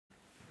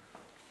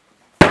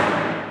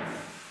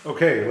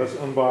Okay, let's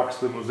unbox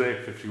the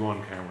Mosaic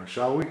 51 camera,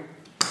 shall we?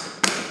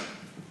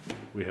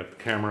 We have the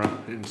camera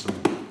in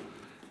some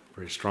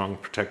very strong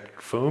protected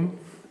foam.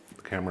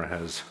 The camera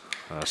has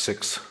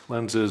 6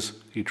 lenses,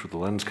 each with a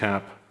lens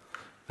cap.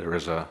 There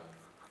is a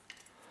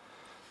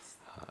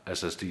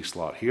SSD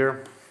slot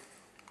here.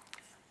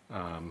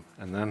 And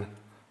then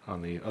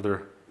on the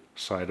other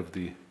side of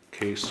the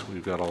case,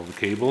 we've got all the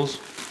cables.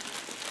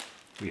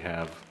 We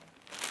have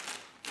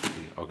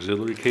the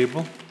auxiliary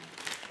cable.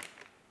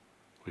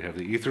 We have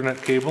the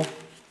Ethernet cable.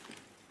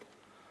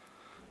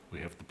 We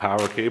have the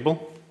power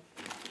cable.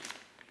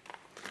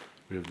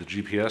 We have the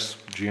GPS,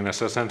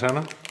 GNSS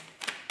antenna.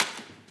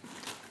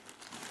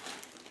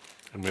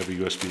 And we have a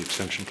USB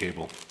extension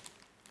cable.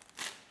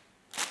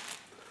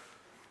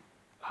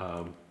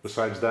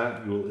 Besides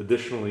that, you will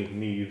additionally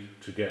need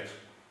to get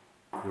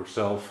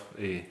yourself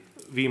a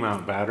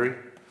V-mount battery,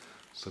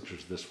 such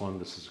as this one.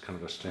 This is kind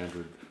of a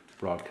standard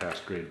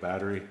broadcast grade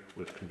battery,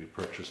 which can be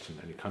purchased in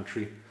any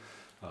country.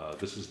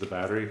 This is the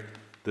battery.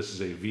 This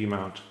is a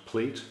V-mount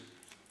plate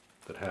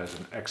that has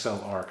an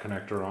XLR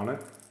connector on it.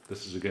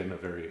 This is again a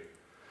very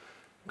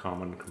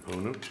common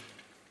component.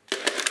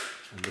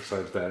 And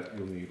besides that,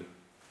 you'll need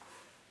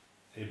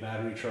a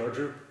battery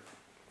charger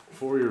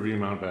for your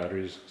V-mount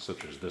batteries,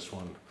 such as this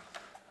one.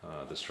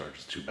 This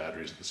charges 2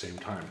 batteries at the same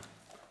time.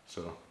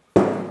 So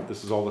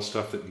this is all the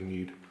stuff that you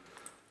need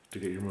to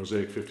get your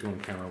Mosaic 51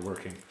 camera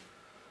working.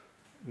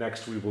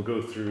 Next, we will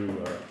go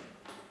through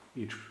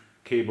each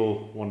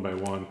cable one by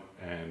one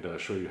and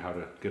show you how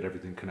to get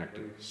everything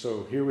connected.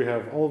 So here we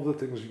have all of the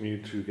things you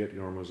need to get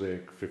your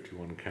Mosaic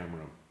 51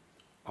 camera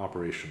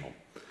operational.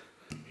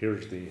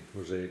 Here's the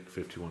Mosaic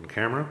 51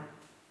 camera.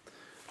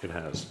 It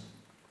has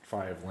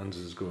 5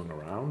 lenses going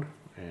around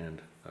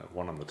and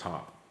one on the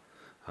top.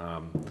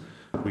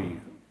 We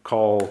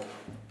call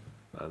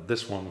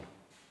this one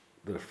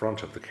the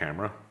front of the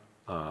camera.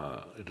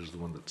 It is the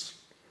one that's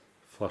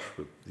flush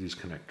with these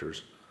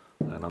connectors.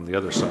 And on the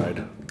other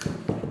side,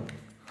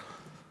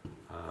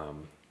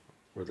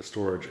 where the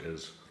storage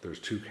is, there's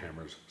 2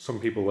 cameras. Some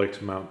people like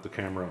to mount the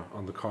camera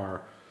on the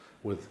car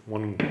with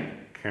one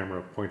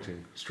camera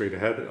pointing straight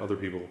ahead. Other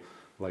people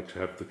like to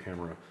have the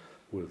camera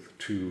with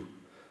 2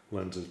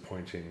 lenses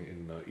pointing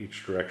in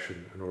each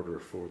direction in order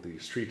for the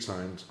street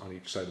signs on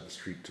each side of the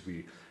street to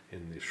be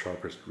in the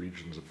sharpest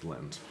regions of the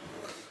lens.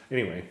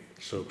 Anyway,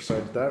 so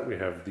besides that, we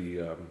have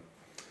the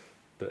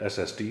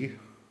SSD,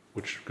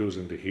 which goes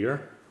into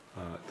here.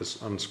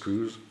 This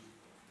unscrews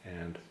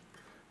and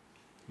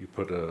you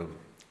put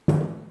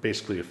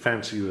basically a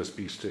fancy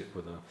USB stick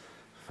with a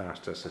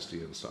fast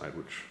SSD inside,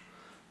 which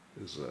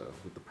is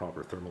with the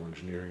proper thermal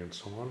engineering and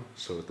so on.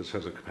 So this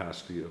has a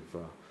capacity of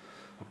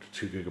up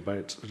to 2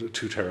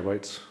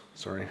 terabytes,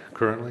 sorry,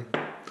 currently.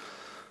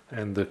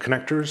 And the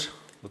connectors,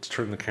 let's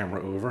turn the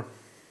camera over.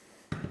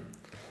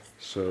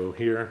 So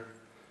here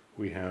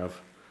we have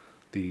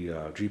the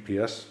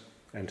GPS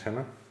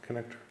antenna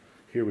connector.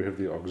 Here we have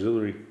the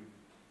auxiliary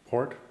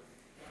port.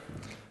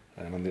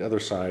 And on the other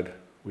side,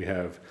 we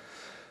have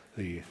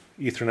the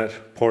Ethernet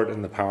port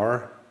and the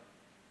power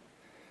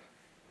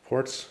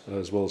ports,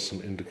 as well as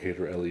some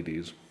indicator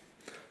LEDs.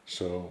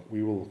 So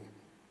we will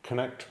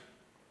connect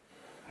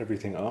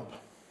everything up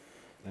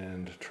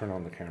and turn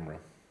on the camera.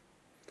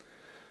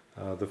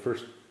 The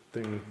first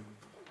thing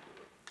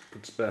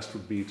that's best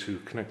would be to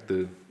connect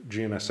the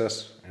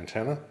GNSS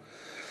antenna.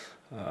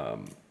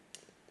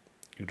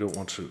 You don't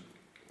want to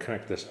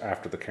connect this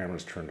after the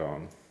camera's turned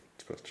on.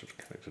 It's best to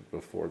connect it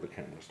before the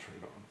camera's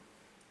turned on.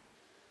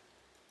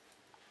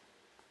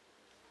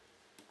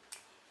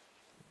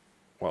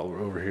 While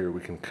we're over here,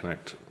 we can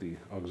connect the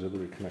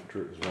auxiliary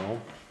connector as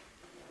well.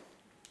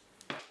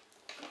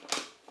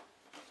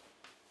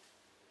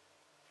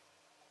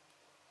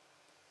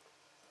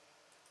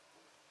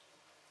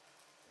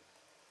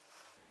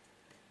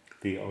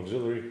 The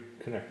auxiliary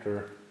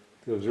connector,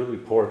 the auxiliary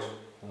port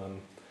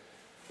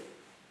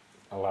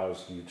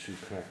allows you to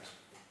connect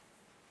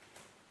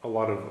a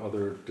lot of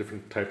other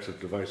different types of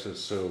devices.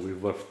 So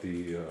we've left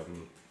the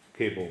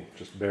cable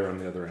just bare on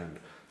the other end.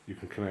 You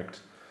can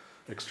connect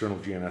external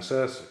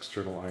GNSS,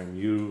 external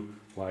IMU,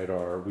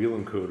 LiDAR, wheel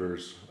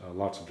encoders,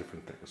 lots of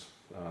different things.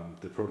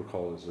 The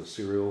protocol is a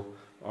serial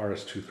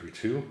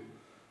RS-232,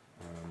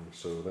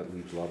 so that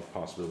leaves a lot of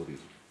possibilities.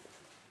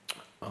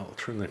 I'll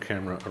turn the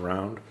camera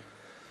around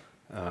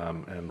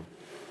and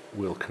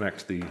we'll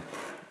connect the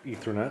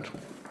Ethernet.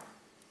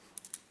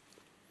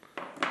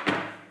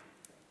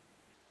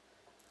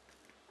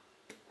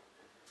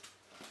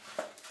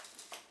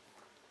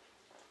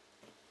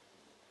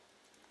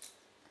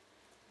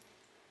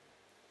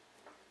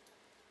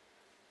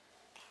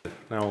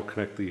 Now we'll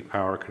connect the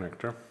power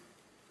connector.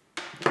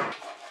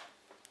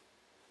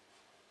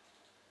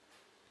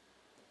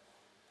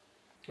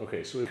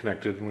 Okay, so we've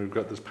connected and we've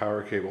got this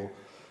power cable.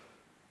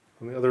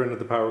 On the other end of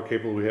the power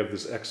cable we have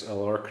this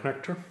XLR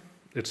connector.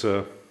 It's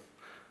a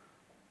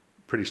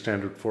pretty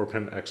standard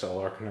 4-pin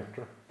XLR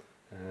connector.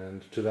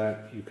 And to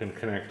that you can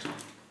connect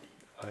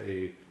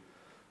a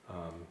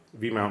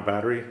V-mount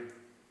battery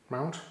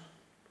mount.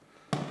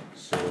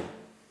 So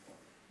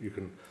you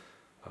can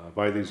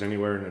buy these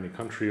anywhere in any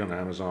country on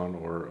Amazon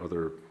or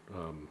other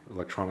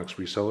electronics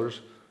resellers.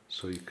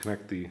 So you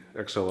connect the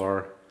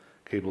XLR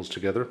cables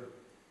together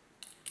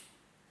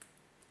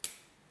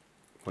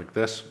like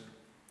this,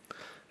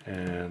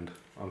 and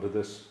onto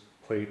this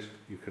plate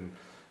you can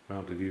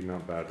mount a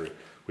V-mount battery.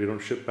 We don't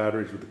ship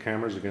batteries with the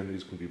cameras. Again,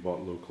 these can be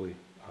bought locally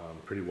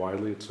pretty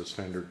widely. It's a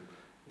standard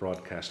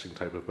broadcasting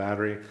type of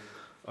battery.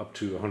 Up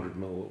to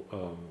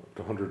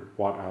 100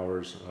 watt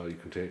hours you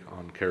can take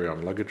on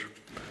carry-on luggage.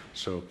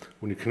 So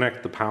when you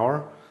connect the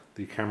power,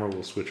 the camera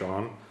will switch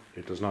on.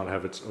 It does not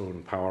have its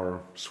own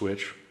power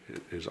switch.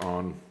 It is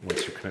on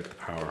once you connect the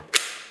power.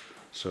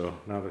 So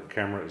now the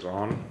camera is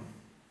on.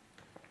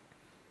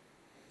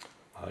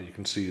 You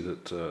can see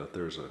that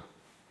there's a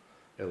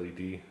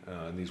LED,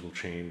 and these will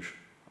change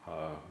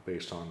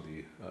based on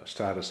the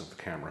status of the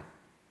camera.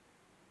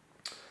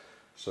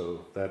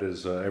 So that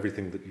is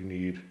everything that you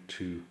need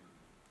to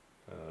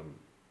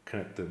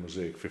connect the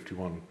Mosaic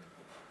 51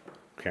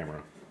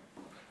 camera.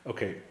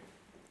 Okay,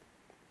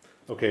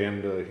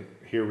 and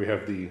here we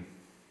have the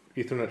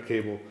Ethernet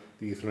cable.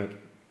 The Ethernet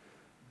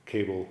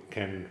cable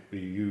can be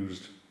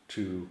used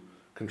to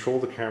control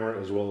the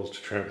camera as well as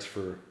to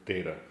transfer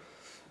data.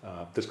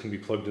 This can be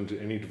plugged into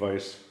any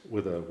device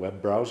with a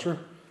web browser,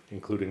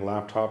 including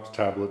laptops,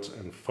 tablets,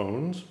 and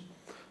phones.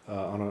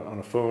 On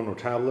a phone or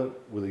tablet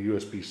with a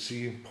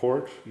USB-C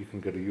port, you can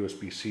get a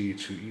USB-C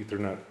to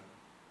Ethernet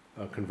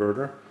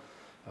converter,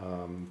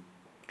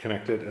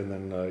 connect it, and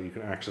then you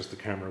can access the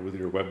camera with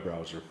your web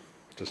browser,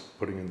 just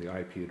putting in the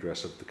IP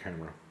address of the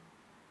camera.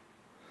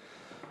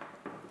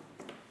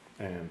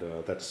 And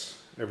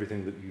that's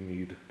everything that you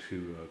need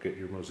to get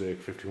your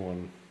Mosaic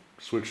 51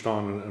 switched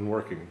on and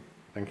working.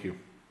 Thank you.